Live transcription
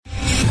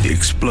The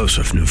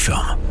explosive new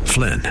film,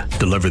 Flynn,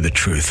 deliver the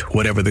truth,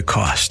 whatever the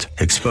cost,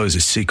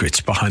 exposes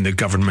secrets behind the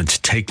government's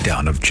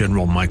takedown of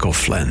General Michael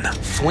Flynn.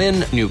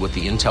 Flynn knew what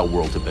the intel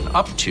world had been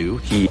up to.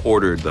 He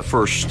ordered the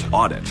first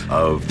audit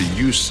of the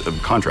use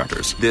of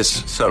contractors.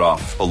 This set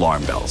off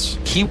alarm bells.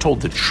 He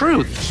told the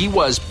truth. He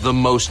was the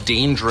most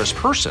dangerous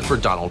person for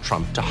Donald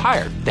Trump to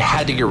hire. They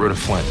had to get rid of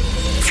Flynn.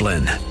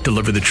 Flynn,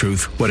 deliver the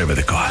truth, whatever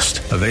the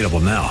cost. Available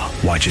now.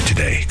 Watch it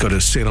today. Go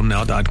to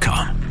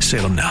salemnow.com.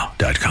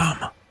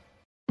 salemnow.com.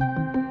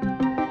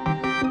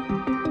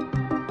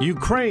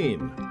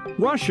 Ukraine,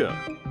 Russia,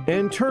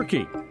 and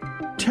Turkey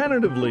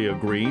tentatively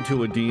agree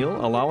to a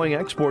deal allowing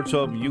exports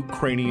of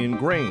Ukrainian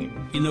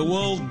grain. In a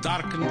world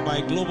darkened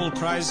by global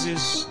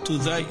crisis,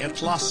 today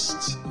at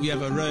last we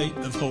have a ray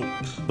of hope.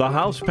 The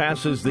House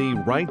passes the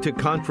right to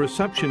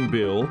contraception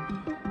bill,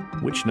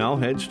 which now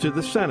heads to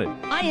the Senate.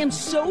 I am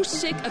so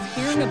sick of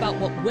hearing about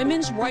what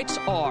women's rights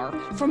are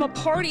from a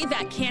party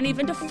that can't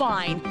even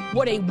define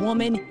what a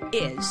woman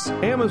is.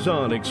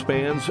 Amazon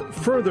expands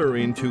further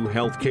into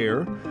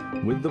healthcare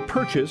with the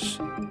purchase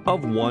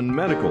of One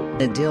Medical.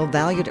 A deal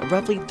valued at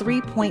roughly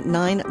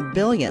 $3.9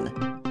 billion.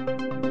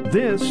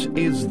 This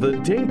is the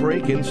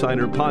Daybreak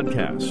Insider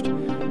Podcast,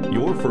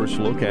 your first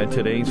look at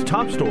today's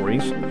top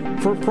stories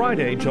for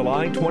Friday,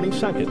 July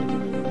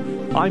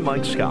 22nd. I'm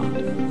Mike Scott.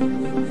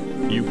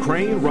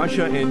 Ukraine,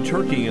 Russia, and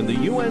Turkey and the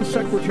UN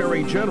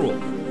Secretary General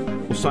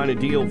will sign a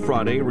deal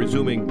Friday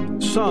resuming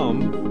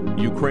some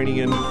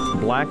Ukrainian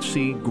Black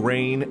Sea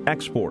grain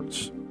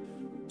exports.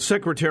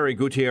 Secretary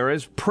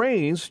Guterres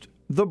praised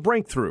the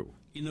breakthrough.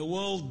 In a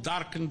world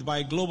darkened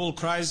by global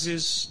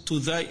crisis,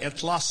 today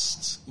at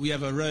last we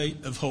have a ray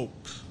of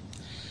hope.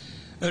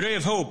 A ray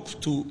of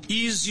hope to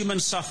ease human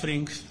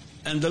suffering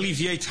and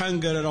alleviate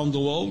hunger around the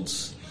world.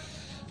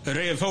 A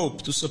ray of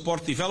hope to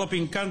support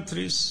developing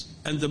countries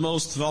and the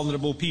most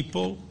vulnerable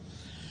people.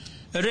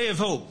 A ray of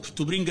hope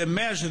to bring a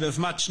measure of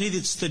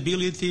much-needed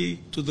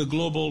stability to the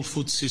global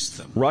food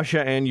system.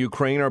 Russia and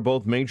Ukraine are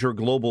both major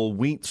global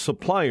wheat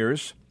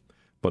suppliers,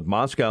 but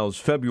Moscow's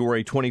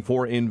February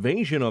 24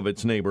 invasion of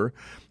its neighbor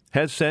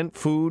has sent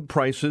food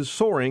prices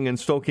soaring and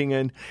stoking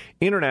an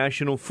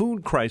international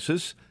food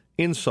crisis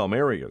in some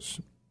areas.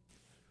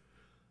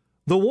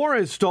 The war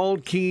has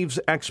stalled Kyiv's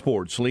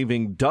exports,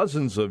 leaving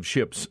dozens of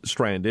ships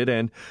stranded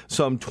and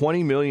some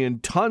 20 million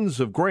tons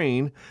of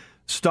grain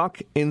stuck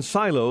in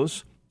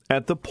silos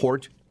at the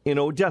port in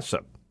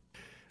Odessa.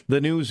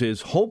 The news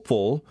is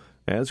hopeful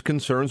as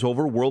concerns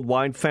over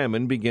worldwide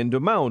famine begin to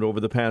mount over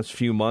the past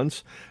few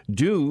months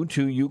due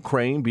to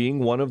Ukraine being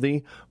one of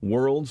the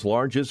world's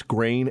largest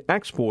grain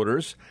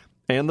exporters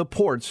and the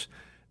ports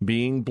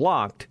being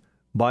blocked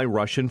by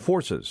Russian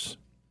forces.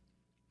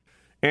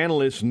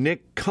 Analyst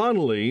Nick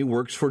Connolly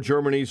works for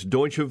Germany's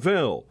Deutsche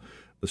Welle,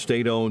 the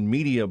state-owned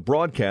media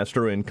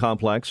broadcaster in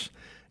Complex,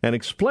 and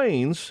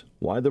explains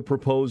why the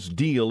proposed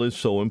deal is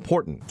so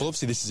important. Well,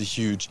 obviously this is a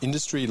huge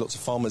industry. Lots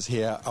of farmers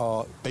here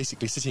are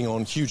basically sitting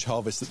on huge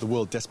harvests that the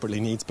world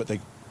desperately needs, but they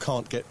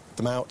can't get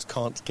them out,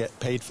 can't get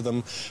paid for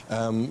them.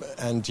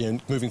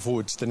 And moving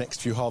forward to the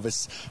next few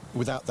harvests,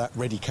 without that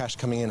ready cash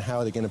coming in, how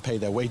are they going to pay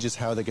their wages?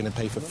 How are they going to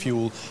pay for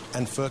fuel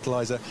and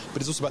fertilizer?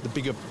 But it's also about the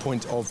bigger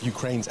point of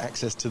Ukraine's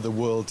access to the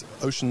world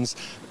oceans,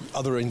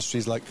 other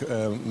industries like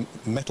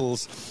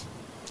metals.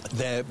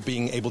 They're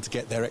being able to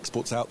get their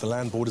exports out. The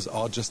land borders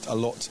are just a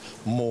lot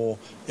more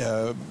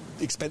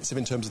expensive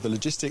in terms of the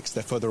logistics.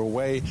 They're further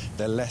away.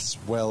 They're less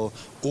well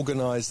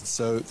organized.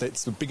 So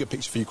that's the bigger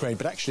picture for Ukraine.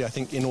 But actually, I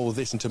think in all of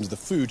this, in terms of the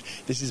food,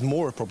 this is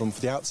more a problem for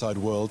the outside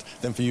world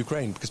than for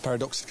Ukraine. Because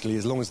paradoxically,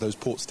 as long as those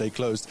ports stay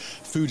closed,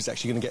 food is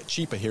actually going to get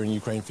cheaper here in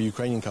Ukraine for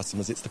Ukrainian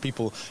customers. It's the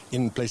people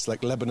in places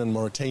like Lebanon,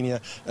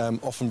 Mauritania,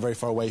 often very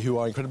far away, who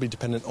are incredibly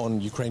dependent on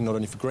Ukraine, not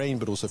only for grain,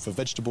 but also for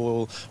vegetable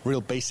oil,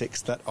 real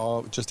basics that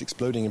are just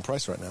exploding in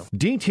price right now.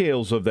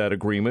 Details of that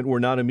agreement were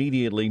not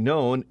immediately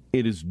known.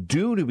 It is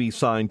due to be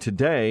signed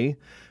today,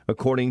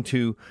 according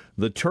to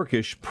the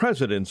Turkish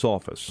president's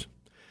office.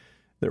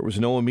 There was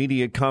no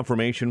immediate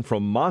confirmation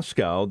from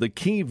Moscow. The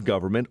Kyiv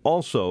government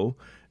also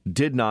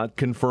did not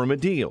confirm a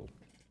deal.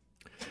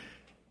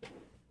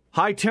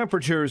 High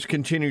temperatures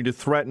continue to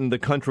threaten the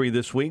country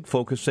this week,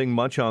 focusing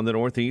much on the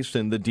Northeast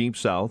and the Deep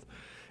South,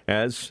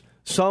 as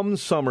some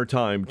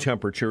summertime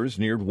temperatures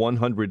neared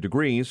 100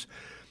 degrees.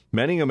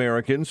 Many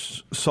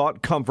Americans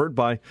sought comfort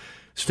by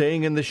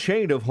staying in the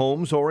shade of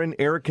homes or in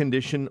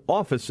air-conditioned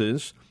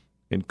offices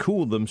and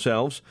cooled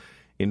themselves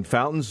in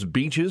fountains,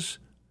 beaches,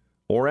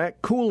 or at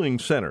cooling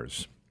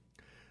centers.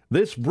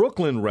 This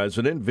Brooklyn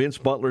resident, Vince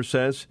Butler,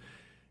 says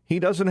he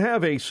doesn't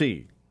have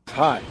AC. It's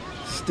hot,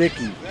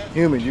 sticky,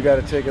 humid. You got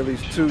to take at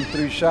least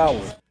 2-3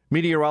 showers.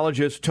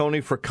 Meteorologist Tony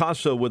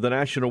Fracasso with the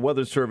National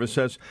Weather Service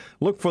says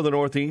look for the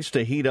Northeast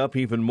to heat up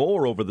even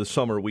more over the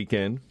summer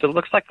weekend. So it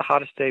looks like the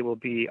hottest day will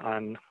be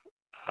on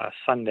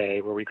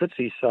Sunday, where we could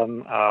see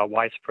some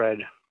widespread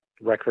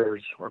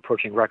records or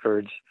approaching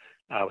records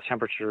with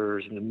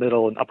temperatures in the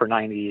middle and upper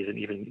 90s and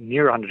even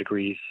near 100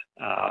 degrees,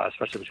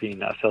 especially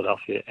between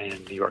Philadelphia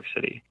and New York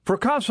City.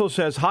 Fracasso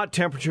says hot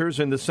temperatures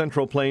in the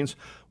Central Plains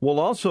will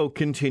also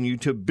continue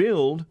to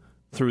build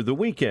through the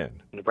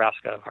weekend.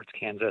 Nebraska, parts of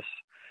Kansas,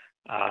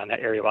 and that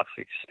area will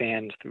actually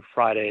expand through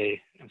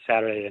Friday and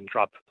Saturday and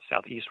drop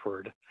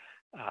southeastward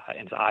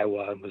into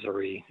Iowa,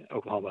 Missouri,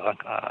 Oklahoma,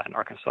 and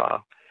Arkansas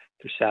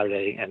through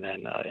Saturday and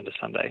then into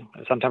Sunday.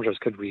 And some temperatures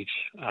could reach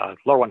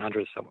lower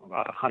 100s, so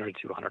 100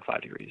 to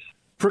 105 degrees.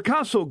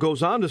 Fracastle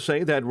goes on to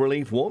say that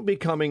relief won't be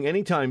coming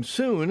anytime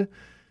soon,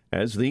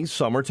 as the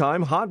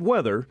summertime hot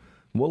weather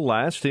will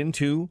last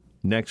into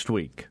next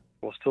week.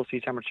 We'll still see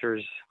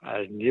temperatures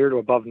near to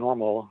above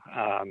normal,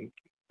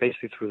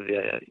 basically through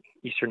the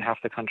eastern half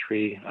of the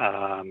country,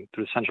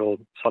 through the central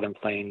southern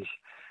plains,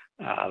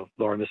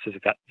 lower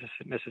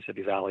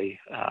Mississippi Valley.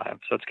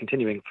 So it's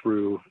continuing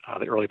through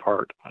the early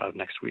part of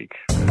next week.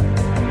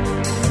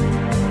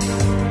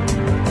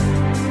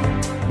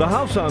 The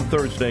House on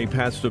Thursday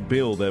passed a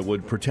bill that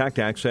would protect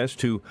access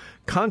to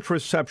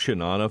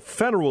contraception on a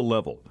federal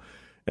level,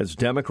 as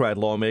Democrat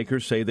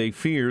lawmakers say they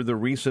fear the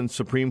recent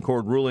Supreme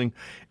Court ruling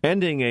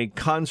ending a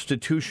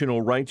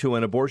constitutional right to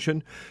an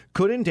abortion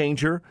could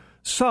endanger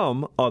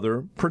some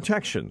other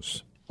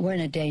protections. We're in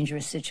a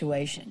dangerous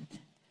situation,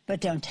 but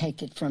don't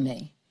take it from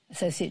me.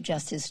 Associate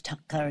Justice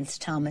Clarence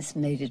Thomas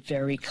made it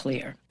very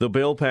clear. The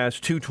bill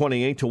passed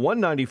 228 to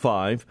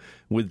 195,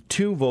 with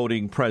 2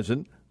 voting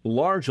present,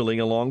 largely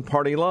along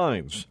party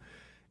lines.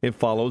 It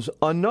follows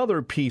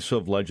another piece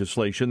of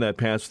legislation that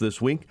passed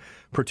this week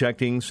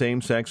protecting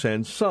same-sex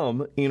and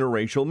some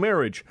interracial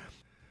marriage,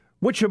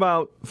 which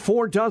about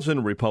 4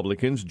 dozen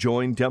Republicans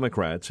joined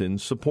Democrats in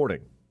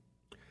supporting.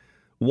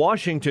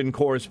 Washington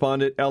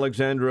correspondent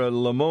Alexandra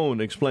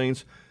Lamone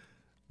explains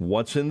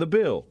what's in the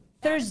bill.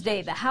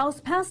 Thursday, the House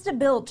passed a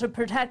bill to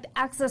protect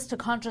access to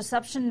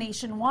contraception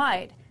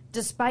nationwide,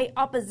 despite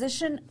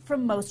opposition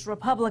from most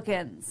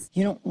Republicans.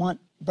 You don't want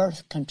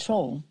birth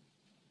control,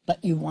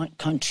 but you want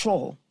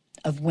control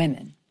of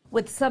women.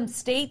 With some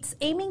states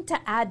aiming to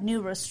add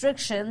new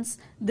restrictions,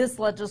 this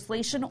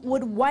legislation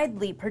would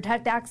widely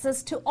protect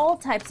access to all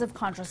types of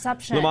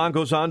contraception. Lamont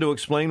goes on to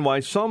explain why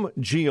some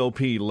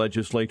GOP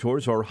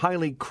legislators are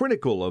highly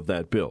critical of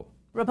that bill.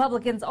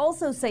 Republicans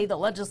also say the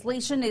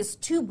legislation is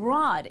too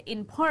broad,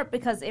 in part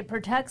because it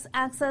protects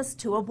access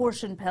to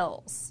abortion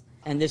pills.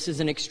 And this is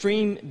an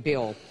extreme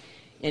bill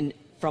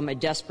from a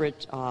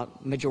desperate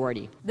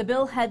majority. The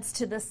bill heads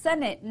to the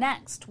Senate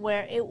next,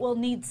 where it will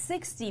need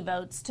 60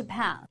 votes to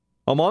pass.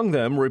 Among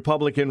them,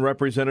 Republican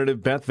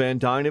Representative Beth Van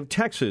Duyne of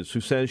Texas,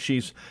 who says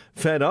she's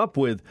fed up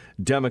with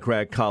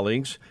Democrat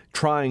colleagues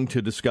trying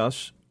to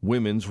discuss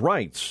women's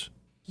rights.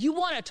 You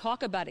want to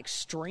talk about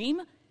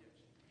extreme?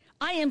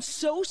 I am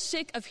so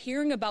sick of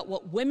hearing about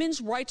what women's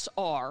rights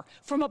are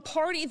from a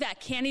party that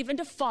can't even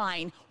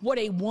define what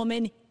a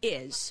woman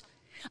is.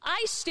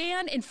 I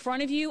stand in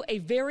front of you, a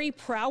very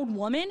proud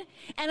woman,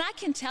 and I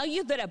can tell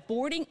you that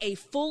aborting a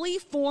fully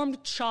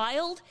formed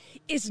child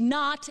is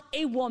not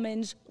a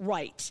woman's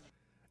right.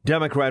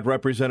 Democrat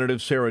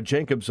Representative Sarah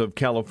Jacobs of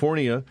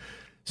California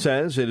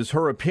says it is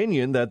her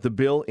opinion that the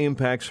bill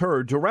impacts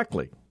her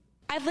directly.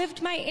 I've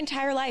lived my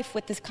entire life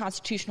with this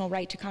constitutional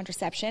right to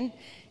contraception,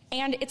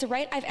 and it's a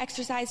right I've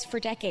exercised for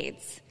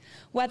decades.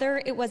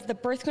 Whether it was the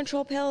birth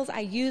control pills I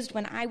used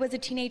when I was a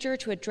teenager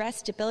to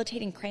address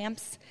debilitating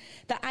cramps,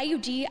 the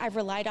IUD I've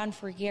relied on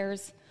for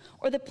years,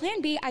 or the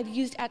Plan B I've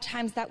used at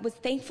times that was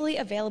thankfully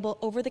available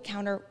over the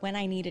counter when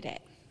I needed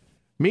it.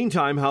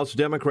 Meantime, House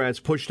Democrats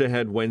pushed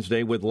ahead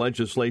Wednesday with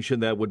legislation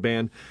that would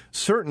ban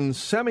certain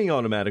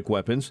semi-automatic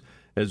weapons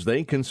as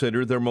they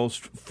consider their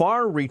most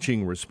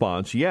far-reaching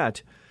response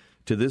yet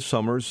to this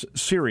summer's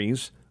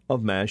series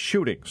of mass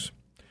shootings.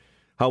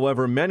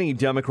 However, many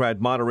Democrat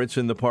moderates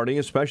in the party,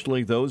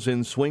 especially those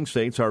in swing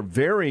states, are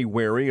very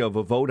wary of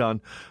a vote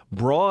on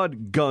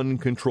broad gun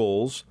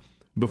controls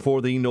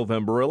before the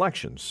November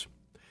elections.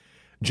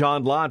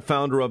 John Lott,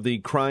 founder of the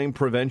Crime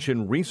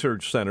Prevention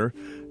Research Center,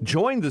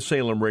 joined the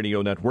Salem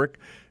Radio Network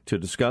to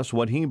discuss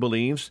what he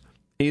believes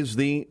is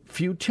the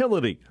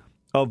futility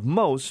of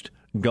most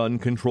gun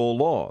control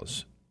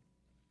laws.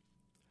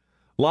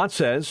 Lott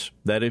says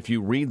that if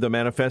you read the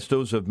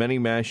manifestos of many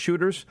mass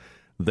shooters,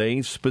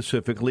 they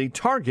specifically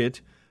target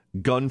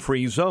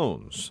gun-free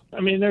zones. I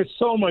mean, there's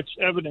so much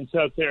evidence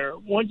out there.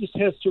 One just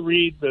has to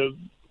read the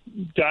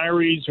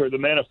diaries or the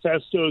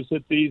manifestos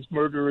that these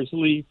murderers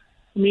leave.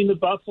 I mean, the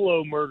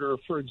Buffalo murderer,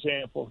 for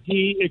example,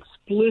 he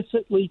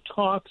explicitly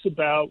talks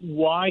about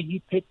why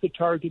he picked the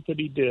target that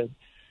he did.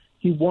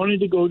 He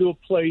wanted to go to a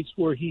place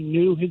where he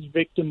knew his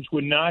victims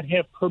would not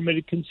have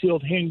permitted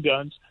concealed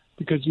handguns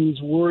because he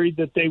was worried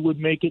that they would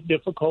make it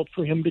difficult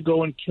for him to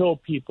go and kill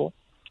people.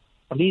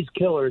 These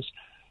killers,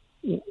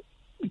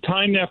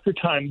 time after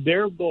time,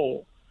 their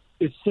goal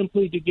is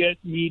simply to get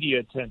media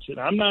attention.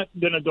 I'm not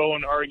going to go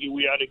and argue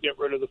we ought to get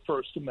rid of the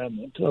First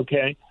Amendment,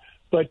 okay?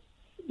 But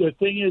the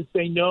thing is,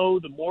 they know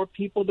the more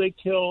people they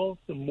kill,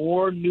 the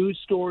more news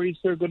stories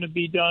they're going to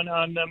be done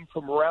on them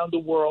from around the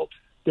world.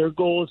 Their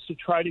goal is to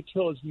try to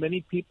kill as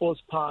many people as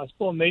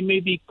possible, and they may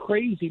be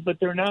crazy, but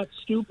they're not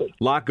stupid.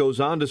 Locke goes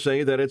on to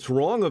say that it's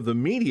wrong of the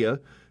media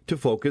to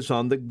focus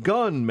on the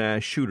gun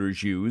mass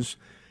shooters use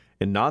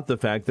and not the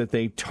fact that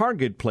they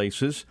target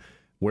places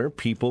where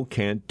people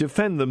can't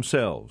defend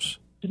themselves.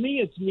 To me,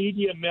 it's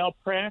media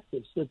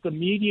malpractice that the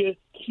media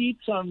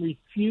keeps on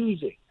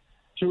refusing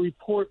to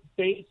report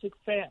basic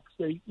facts.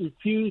 They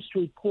refuse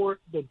to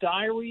report the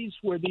diaries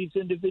where these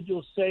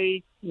individuals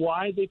say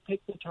why they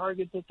picked the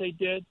target that they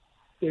did.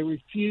 They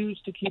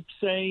refuse to keep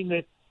saying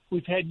that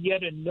we've had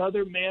yet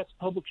another mass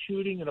public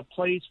shooting in a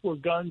place where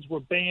guns were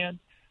banned.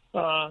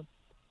 And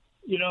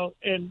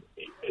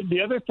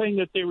the other thing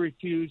that they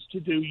refuse to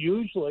do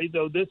usually,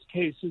 though this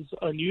case is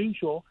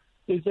unusual,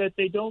 is that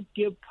they don't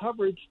give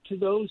coverage to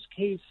those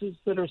cases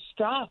that are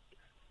stopped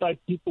by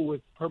people with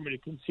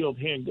permanent concealed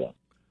handguns.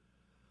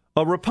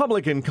 A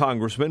Republican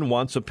congressman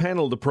wants a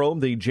panel to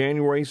probe the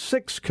January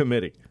 6th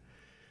committee.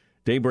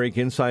 Daybreak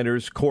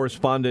Insider's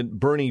correspondent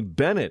Bernie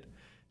Bennett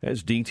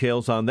has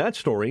details on that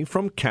story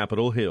from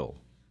Capitol Hill.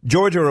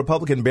 Georgia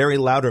Republican Barry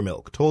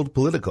Loudermilk told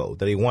Politico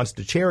that he wants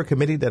to chair a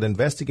committee that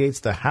investigates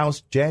the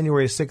House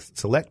January 6th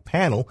select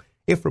panel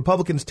if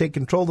Republicans take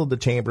control of the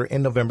chamber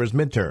in November's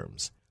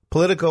midterms.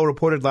 Politico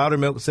reported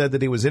Loudermilk said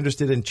that he was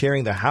interested in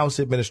chairing the House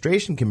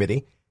Administration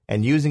Committee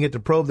and using it to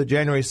probe the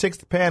January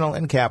 6th panel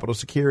and Capitol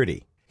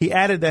security. He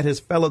added that his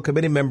fellow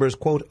committee members,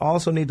 quote,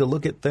 also need to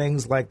look at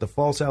things like the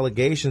false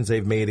allegations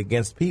they've made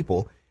against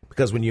people,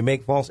 because when you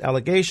make false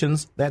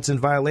allegations, that's in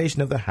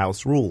violation of the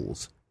House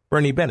rules.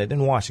 Bernie Bennett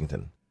in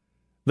Washington.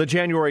 The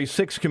January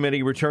 6th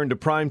committee returned to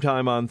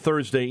primetime on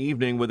Thursday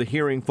evening with a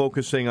hearing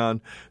focusing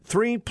on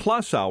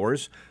 3+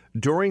 hours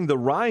during the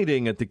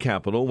rioting at the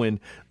Capitol when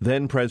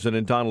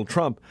then-President Donald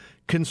Trump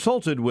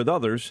consulted with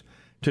others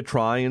to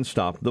try and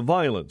stop the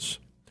violence.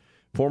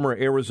 Former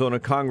Arizona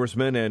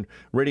Congressman and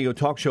radio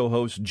talk show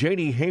host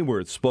J.D.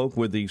 Hayworth spoke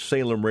with the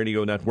Salem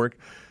Radio Network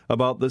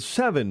about the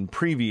 7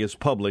 previous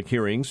public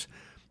hearings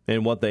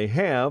and what they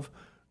have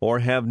or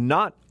have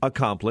not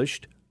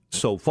accomplished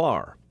so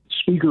far.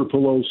 Speaker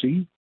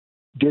Pelosi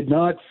did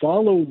not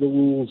follow the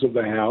rules of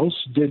the House,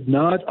 did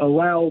not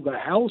allow the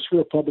House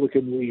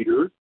Republican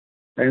leader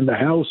and the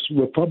House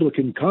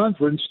Republican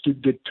Conference to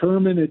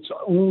determine its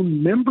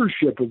own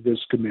membership of this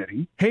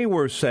committee.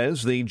 Hayworth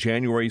says the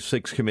January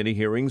 6 committee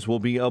hearings will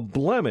be a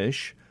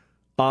blemish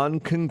on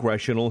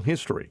congressional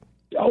history.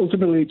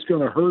 Ultimately, it's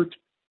going to hurt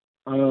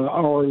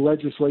our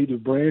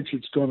legislative branch.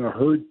 It's going to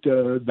hurt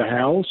the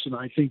House, and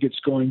I think it's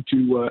going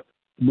to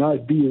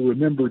not be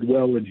remembered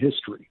well in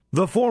history.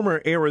 The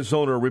former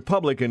Arizona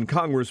Republican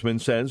congressman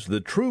says the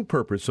true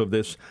purpose of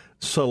this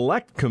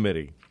select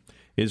committee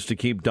is to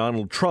keep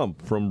Donald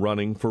Trump from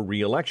running for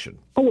re-election.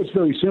 Oh, it's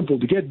very simple.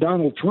 To get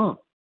Donald Trump.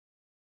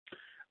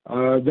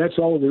 That's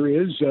all there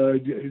is.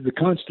 The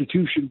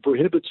Constitution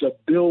prohibits a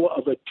bill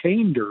of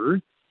attainder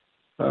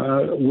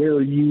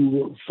where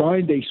you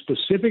find a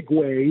specific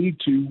way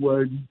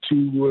to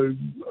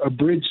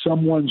abridge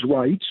someone's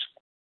rights,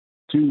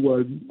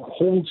 to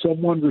hold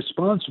someone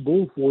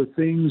responsible for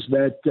things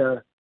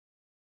that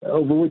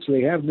over which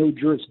they have no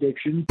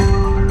jurisdiction.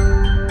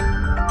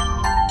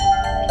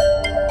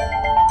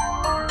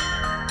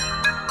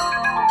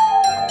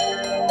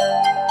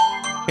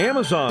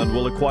 Amazon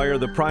will acquire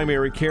the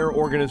primary care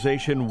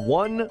organization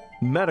One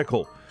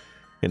Medical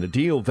in a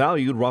deal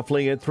valued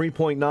roughly at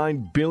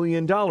 $3.9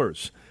 billion,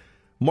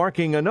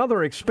 marking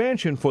another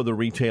expansion for the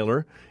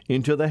retailer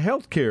into the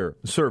healthcare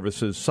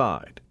services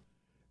side.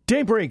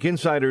 Daybreak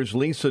Insider's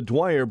Lisa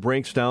Dwyer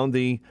breaks down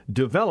the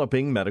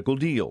developing medical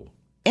deal.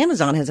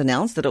 Amazon has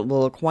announced that it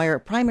will acquire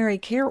primary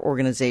care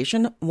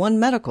organization One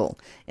Medical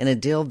in a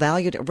deal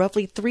valued at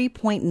roughly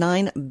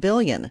 $3.9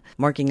 billion,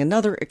 marking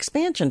another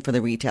expansion for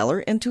the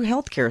retailer into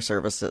healthcare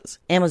services.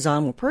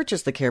 Amazon will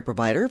purchase the care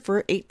provider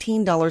for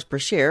 $18 per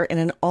share in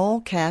an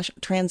all-cash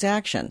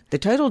transaction. The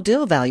total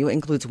deal value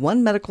includes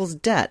One Medical's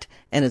debt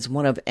and is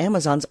one of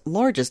Amazon's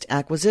largest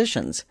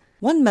acquisitions.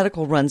 One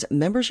Medical runs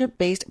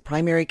membership-based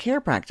primary care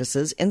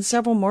practices in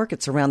several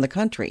markets around the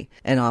country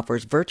and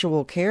offers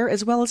virtual care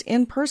as well as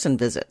in-person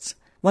visits.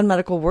 One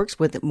Medical works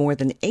with more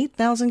than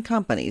 8,000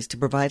 companies to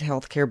provide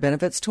health care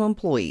benefits to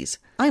employees.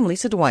 I'm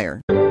Lisa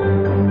Dwyer.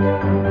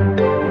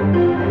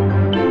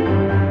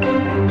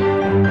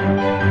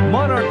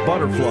 Monarch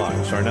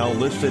butterflies are now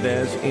listed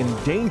as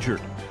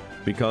endangered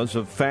because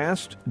of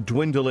fast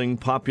dwindling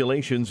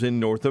populations in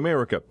North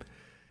America.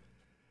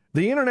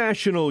 The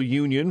International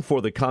Union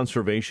for the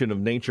Conservation of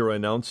Nature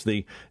announced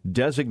the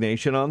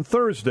designation on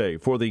Thursday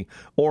for the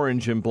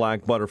orange and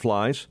black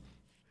butterflies.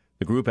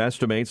 The group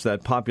estimates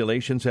that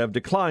populations have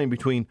declined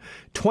between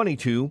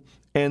 22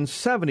 and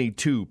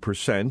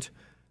 72%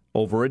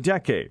 over a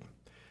decade.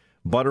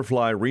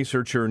 Butterfly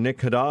researcher Nick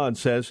Haddad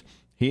says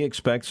he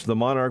expects the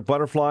monarch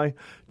butterfly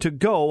to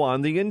go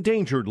on the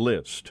endangered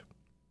list.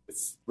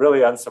 It's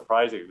really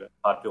unsurprising that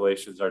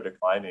populations are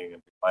declining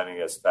and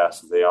declining as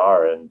fast as they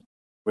are, and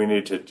we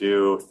need to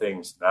do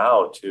things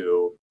now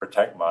to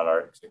protect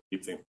monarchs and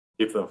keep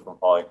them from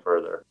falling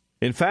further.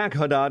 In fact,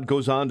 Haddad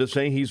goes on to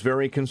say he's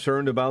very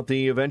concerned about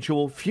the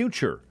eventual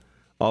future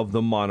of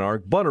the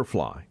monarch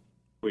butterfly.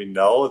 We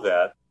know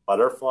that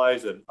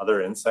butterflies and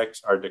other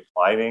insects are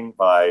declining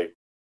by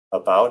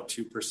about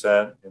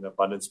 2% in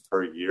abundance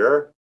per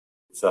year.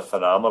 It's a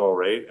phenomenal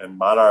rate, and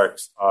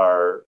monarchs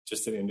are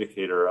just an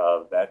indicator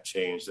of that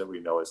change that we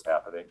know is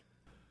happening.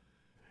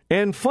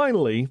 And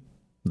finally,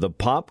 the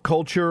pop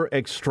culture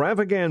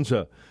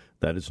extravaganza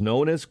that is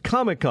known as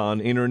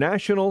Comic-Con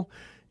International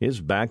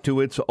is back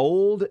to its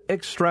old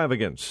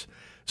extravagance.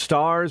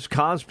 Stars,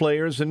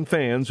 cosplayers, and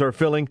fans are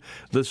filling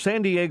the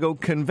San Diego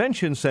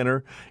Convention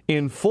Center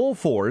in full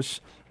force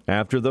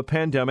after the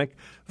pandemic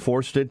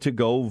forced it to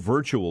go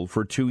virtual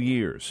for 2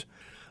 years.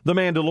 The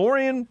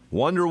Mandalorian,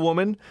 Wonder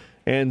Woman,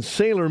 and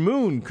Sailor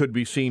Moon could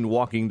be seen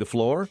walking the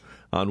floor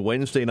on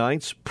Wednesday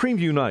night's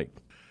preview night.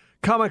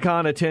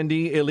 Comic-Con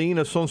attendee Eileen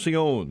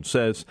Asuncion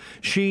says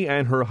she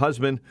and her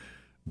husband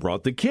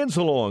brought the kids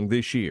along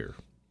this year.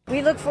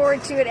 We look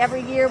forward to it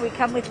every year. We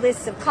come with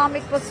lists of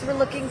comic books we're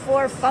looking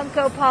for,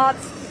 Funko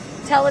Pops,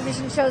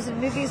 television shows and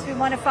movies we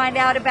want to find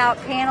out about,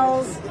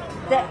 panels.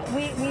 That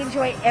we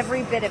enjoy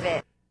every bit of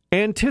it.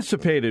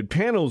 Anticipated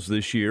panels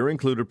this year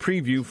include a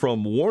preview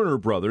from Warner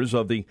Brothers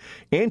of the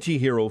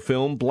anti-hero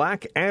film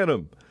Black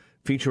Adam,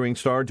 featuring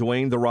star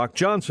Dwayne "The Rock"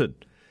 Johnson,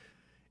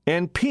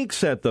 and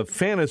peeks at the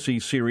fantasy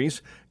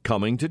series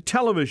coming to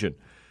television,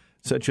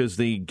 such as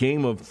the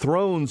Game of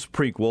Thrones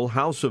prequel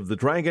House of the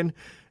Dragon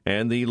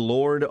and the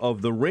Lord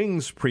of the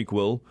Rings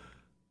prequel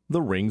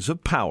The Rings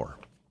of Power.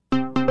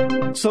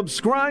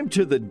 Subscribe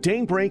to the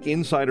Daybreak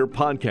Insider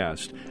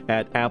podcast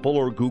at Apple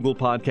or Google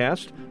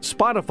Podcast,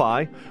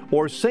 Spotify,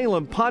 or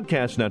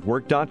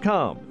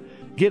SalemPodcastNetwork.com.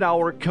 Get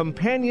our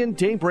companion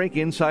Daybreak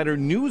Insider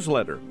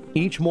newsletter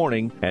each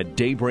morning at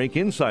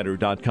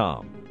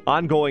DaybreakInsider.com.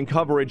 Ongoing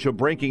coverage of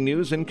breaking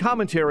news and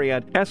commentary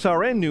at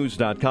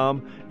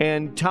SRNnews.com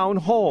and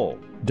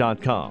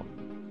Townhall.com.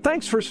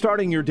 Thanks for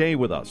starting your day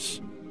with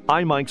us.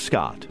 I'm Mike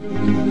Scott.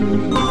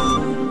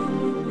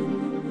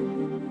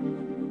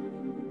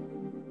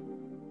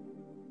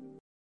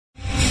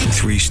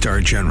 3-star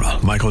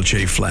General Michael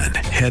J. Flynn,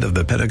 head of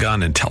the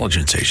Pentagon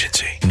Intelligence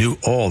Agency, knew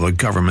all the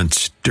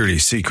government's dirty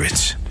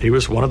secrets. He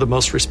was one of the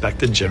most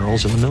respected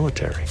generals in the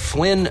military.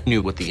 Flynn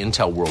knew what the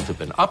intel world had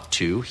been up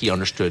to. He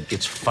understood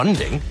its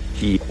funding.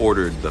 He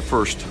ordered the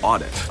first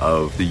audit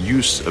of the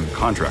use of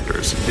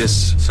contractors.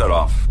 This set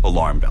off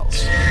alarm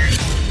bells.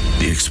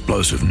 The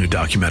explosive new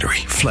documentary,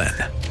 Flynn,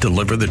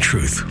 Deliver the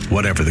Truth,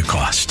 Whatever the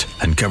Cost,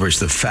 uncovers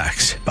the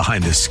facts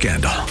behind this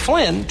scandal.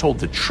 Flynn told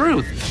the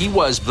truth. He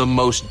was the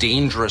most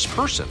dangerous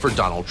person for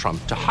Donald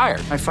Trump to hire.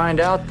 I find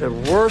out the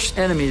worst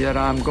enemy that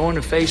I'm going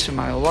to face in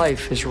my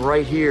life is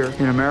right here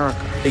in America.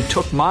 They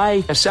took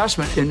my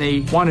assessment and they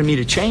wanted me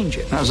to change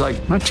it. And I was like,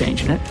 I'm not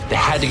changing it. They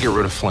had to get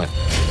rid of Flynn.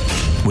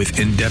 With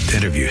in-depth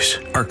interviews,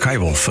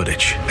 archival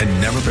footage,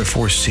 and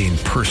never-before-seen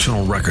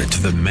personal records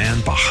of the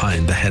man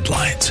behind the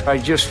headlines. I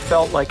just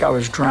felt like I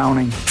was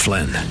drowning.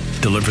 Flynn,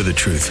 Deliver the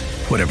Truth,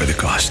 Whatever the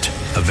Cost.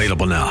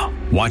 Available now.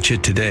 Watch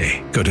it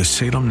today. Go to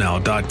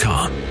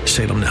salemnow.com.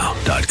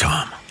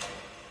 salemnow.com.